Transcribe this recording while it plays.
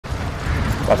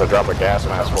About to drop a gas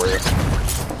mask for you.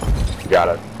 Got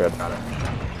it. Good. Got it.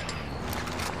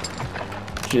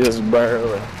 Just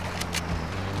barely.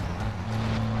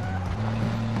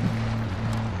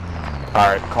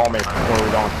 Alright, call me. Where are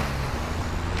we going?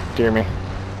 Do you hear me?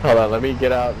 Hold on, let me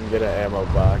get out and get an ammo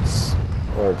box.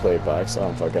 Or a plate box, I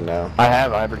don't fucking know. I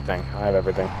have everything. I have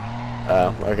everything.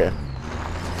 Oh, okay.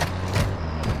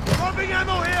 Dropping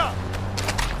ammo here!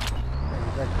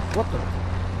 What the?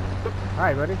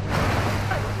 Hi, buddy.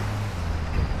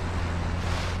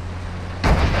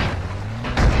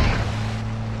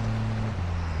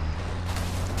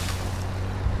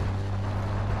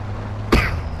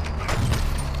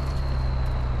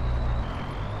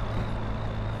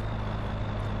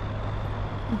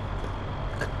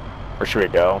 Where should we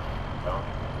go?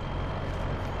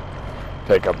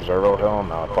 Take Observo Hill?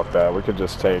 No, fuck that. We could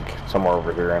just take somewhere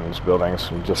over here in these buildings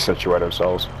and just situate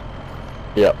ourselves.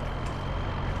 Yep.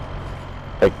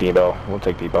 Take Depot. We'll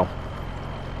take Depot.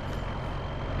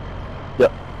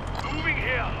 Yep. Moving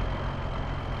here!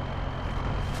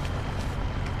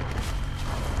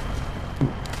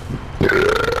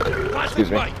 Excuse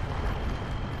me.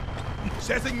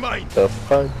 Setting mine! The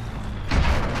fuck?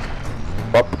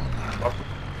 Up.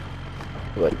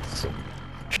 Like,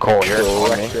 Cole here.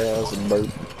 ass burp.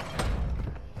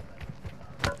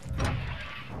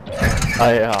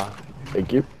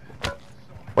 Thank you.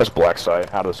 Where's Black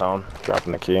Site? Out of zone.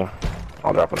 Dropping the key.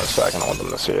 I'll drop it in a second. I want them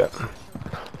to see it.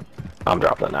 I'm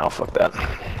dropping it now. Fuck that.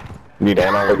 You need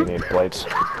ammo or you need plates?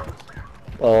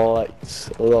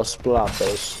 Lights. Los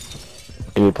platos.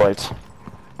 You need plates?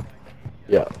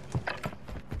 Yeah.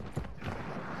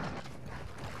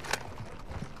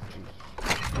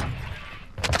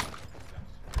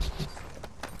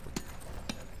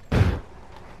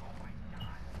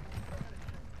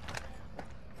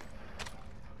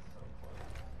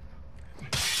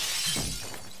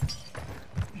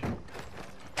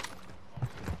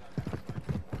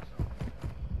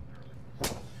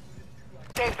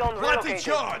 Planting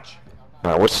charge!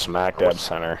 We're smack dab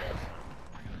center.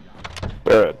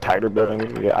 They're a tighter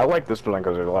building. Yeah, I like this building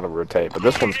because there's a lot of rotate, but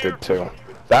this one's good too.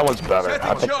 That one's better.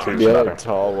 I think two's The other better.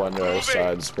 tall one to our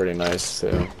side is pretty nice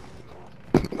too.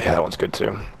 Yeah, that one's good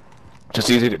too. Just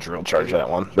easy to drill charge that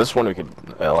one. This one we could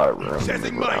a lot of room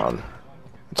to move around.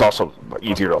 It's also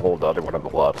easier to hold the other one on the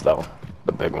left though,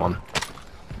 the big one.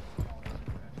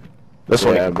 This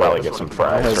one you can probably get some It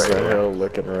fries has right the here. hill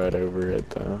looking right over it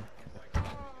though.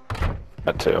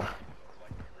 That too.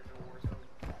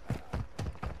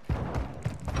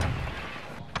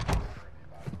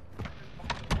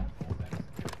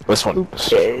 This one,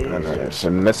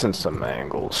 I'm missing some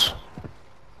angles.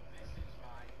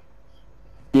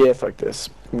 Yeah, fuck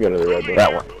this. I'm going to the red one.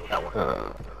 That one. That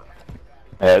one.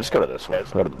 Yeah, just go to this one.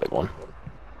 Let's go to the big one.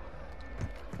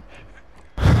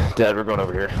 Dad, we're going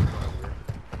over here.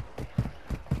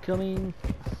 Coming.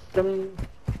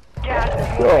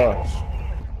 Gosh.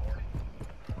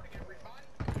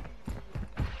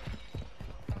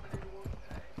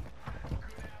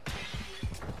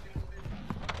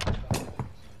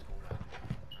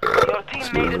 Your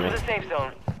team made it to the safe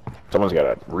zone. Someone's got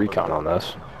a recon on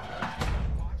this.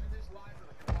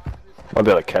 I'll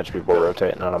be able to catch people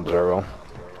rotating on Observo.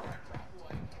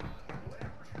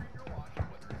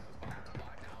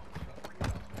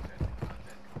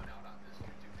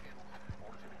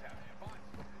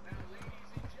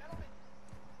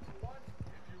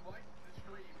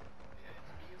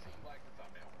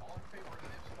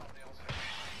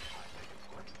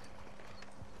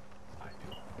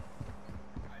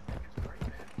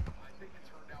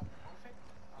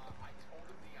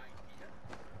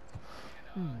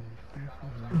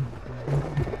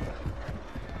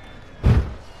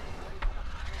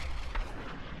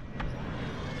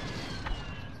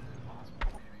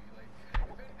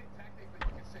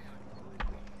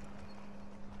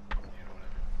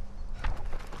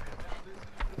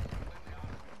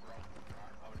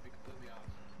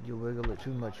 You wiggle it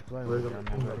too much. You play with it down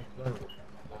there, buddy.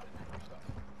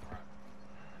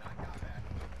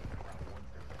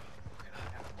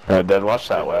 Alright, Dad, watch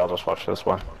that way. I'll just watch this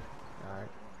one. Alright.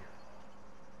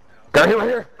 Guy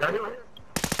here!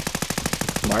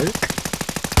 Mark?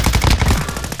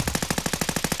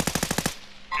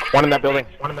 One in that building.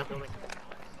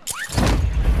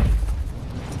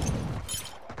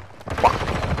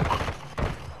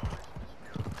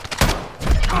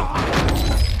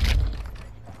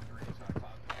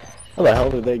 How the hell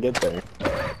did they get there?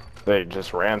 They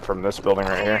just ran from this building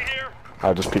right here.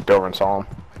 I just peeked over and saw them.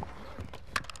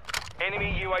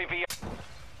 Enemy UAV.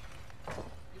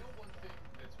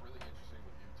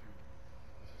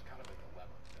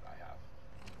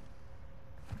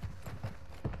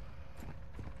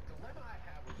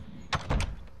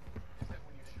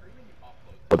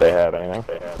 But they have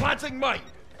anything. Planting mine.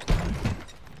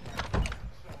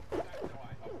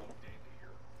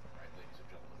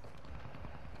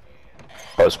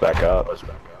 Post back up.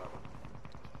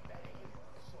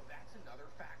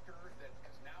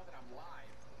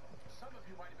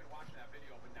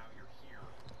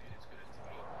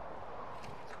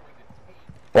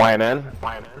 Flying in.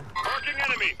 Marking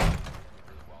enemy.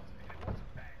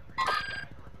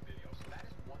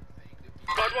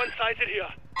 Got one sighted here.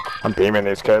 I'm beaming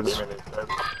these kids.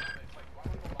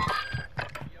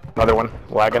 Another one.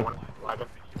 Lagging.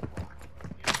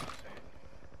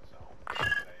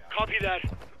 Copy that.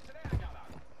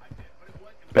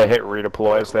 They hit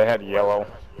redeploys. They had yellow.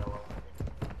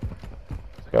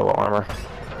 Yellow armor.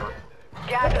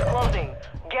 Gas is closing.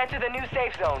 Get to the new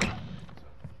safe zone.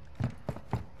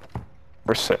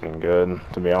 We're sitting good,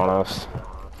 to be honest.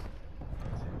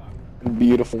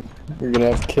 Beautiful. We're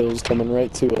gonna have kills coming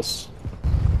right to us.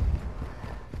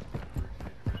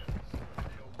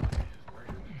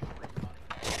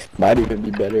 Might even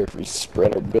be better if we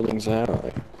spread our buildings out,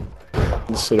 like,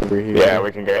 instead over here. Yeah,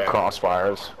 we can get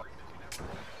crossfires.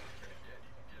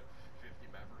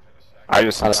 I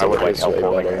would like help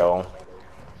holding a hill.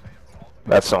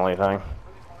 That's the only thing.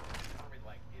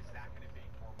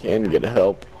 Can get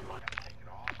help.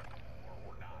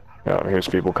 Yeah, here's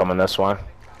people coming this way.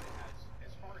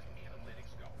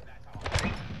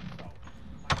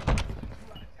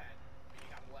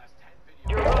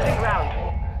 You're losing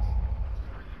ground.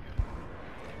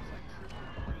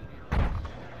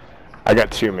 I got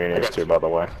 2 minis too, by the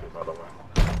way.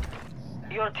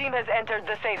 Your team has entered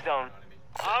the safe zone.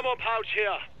 Ammo pouch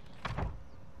here.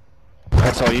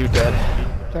 That's all you, Dad.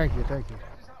 Thank you, thank you.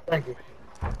 Thank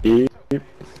you. Yep.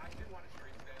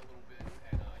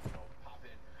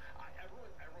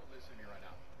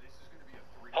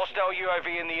 Hostile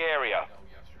UAV in the area.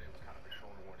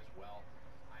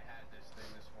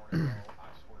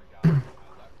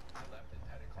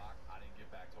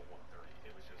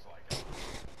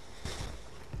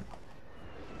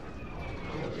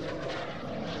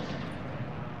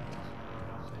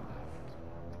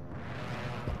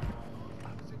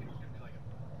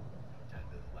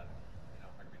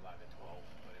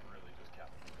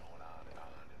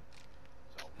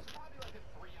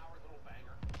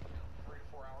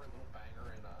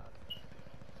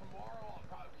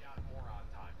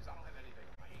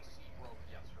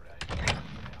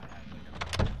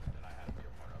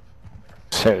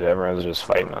 Everyone's just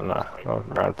fighting on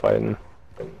around fighting.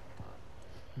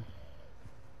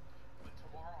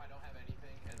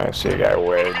 I see a guy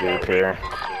way deep here.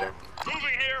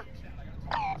 Moving here.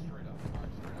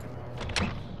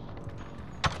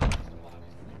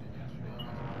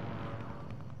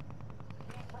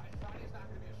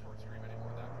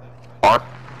 On.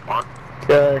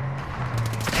 Okay.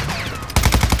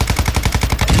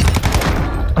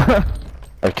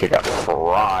 That kid got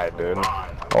fried, dude.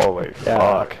 Holy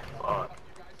fuck.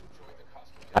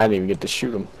 I didn't even get to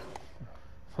shoot him.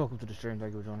 Welcome to the stream,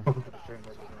 thank you, Johnny.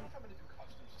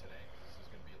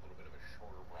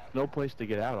 No place to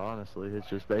get out, honestly. It's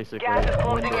just basically Gas is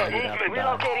closing window to in. get out the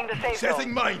back. Relocating the safe Setting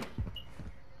zone. mine.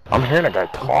 I'm hearing a guy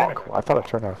talk. I thought I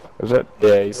turned off. Is it?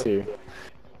 Yeah, he's here.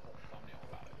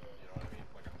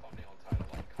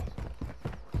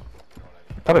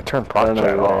 I thought I turned prop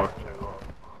chat off.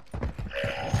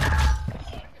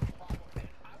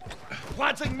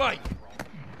 Planting mine.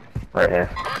 Right here.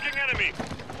 Marking enemy.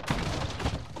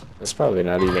 It's probably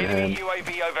not even Enemy him.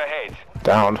 UAV overhead.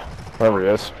 Downed. Wherever he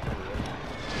is.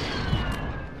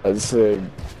 I'd say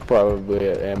probably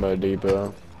at Ammo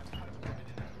Depot.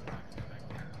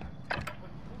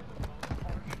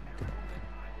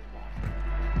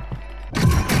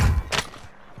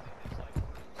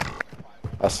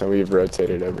 So we've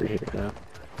rotated over here now.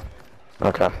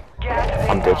 Okay. Gas is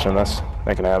I'm inbound. ditching this.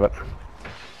 They can have it.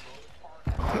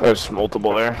 There's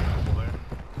multiple there.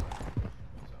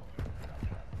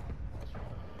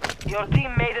 Your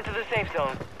team made it to the safe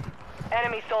zone.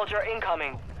 Enemy soldier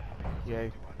incoming.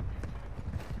 Yay.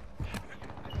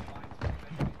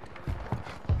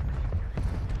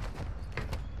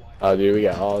 Oh dude, we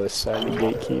got all this side of the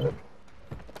gatekeep.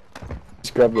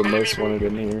 Just grab the most wanted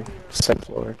in here. Second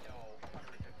floor.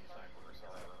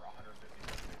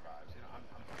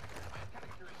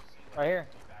 Right here.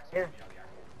 Here.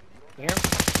 Here.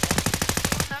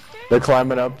 They're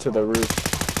climbing up to the roof.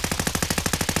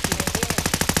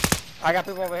 I got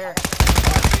people over here.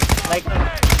 Like,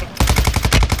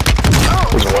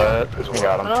 He's wet. We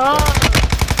got him.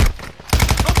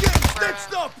 I'm getting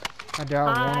stitched up. I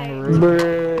downed one on the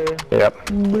roof. Yep.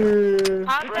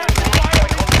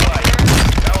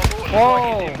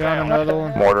 Whoa! Down another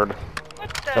one. Mortared.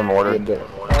 What the Some order. Good job.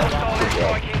 Solid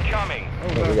strike incoming.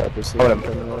 We got precision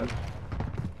coming in.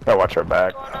 Gotta watch our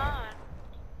back.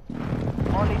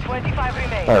 Only 25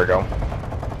 remain. There we go.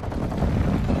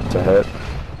 It's a hit.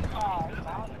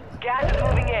 Gas is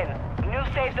moving in. New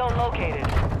safe zone located.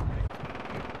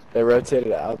 They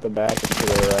rotated out the back and to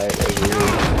the right over here.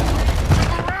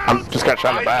 I'm just got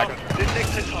shot in the back.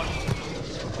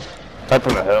 Type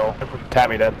from the hill. Tap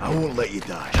me dead. I won't let you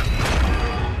die.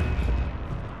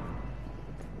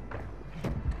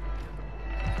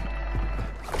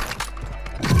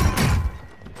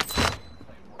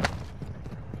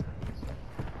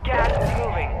 Gas is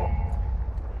moving.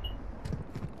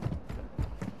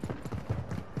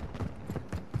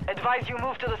 Advise you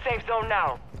move to the safe zone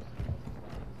now.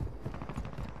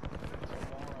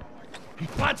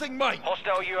 Planting mine.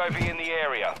 Hostile UAV in the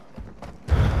area.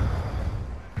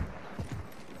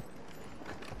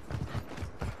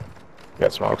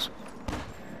 Got smokes.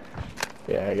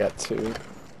 Yeah, I got 2.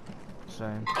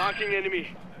 Same. Marking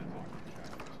enemy.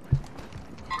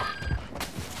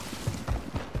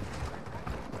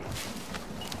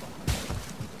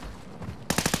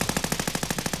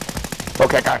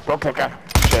 Okay, guy. Okay, guy.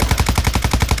 Shit.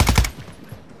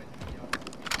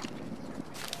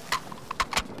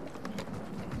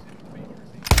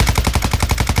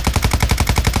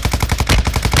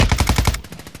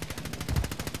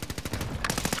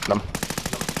 Them.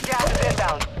 Gas is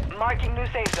inbound. Marking new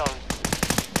safe zone.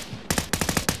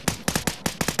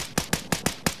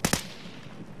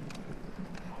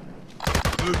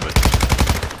 Movement.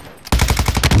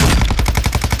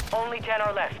 Only 10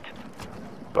 are left.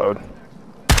 Bode.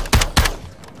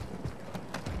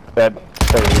 Dead.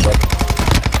 There you go.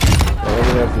 Let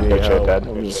me know if you need Good shit, help. Dad.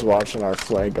 I'm just watching our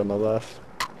flank on the left.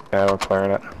 Yeah, we're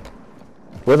clearing it.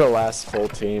 We're the last full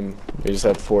team. We just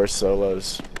had 4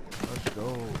 solos. Let's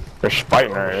go. They're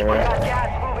fighting right here. Got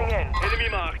gas moving in. Enemy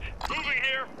marked. Moving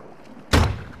here.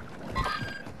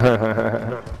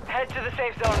 Head to the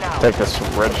safe zone now. Take this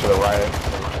ridge to the right.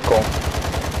 Cool.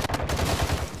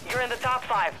 You're in the top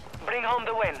 5. Bring home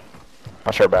the win.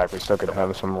 Watch our back. We still could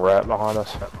have some rat behind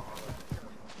us.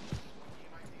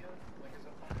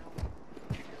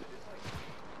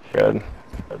 Good.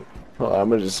 Well, I'm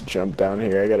gonna just jump down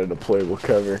here. I got a deployable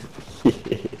cover.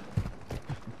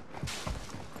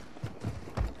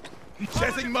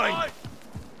 Setting mine.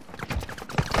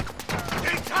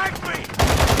 He tagged me.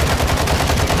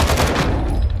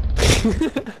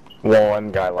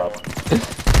 One guy left.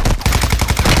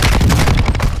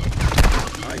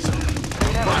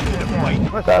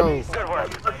 Let's Dead. go. Good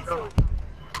work.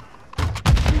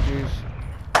 GG's.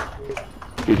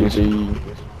 GG.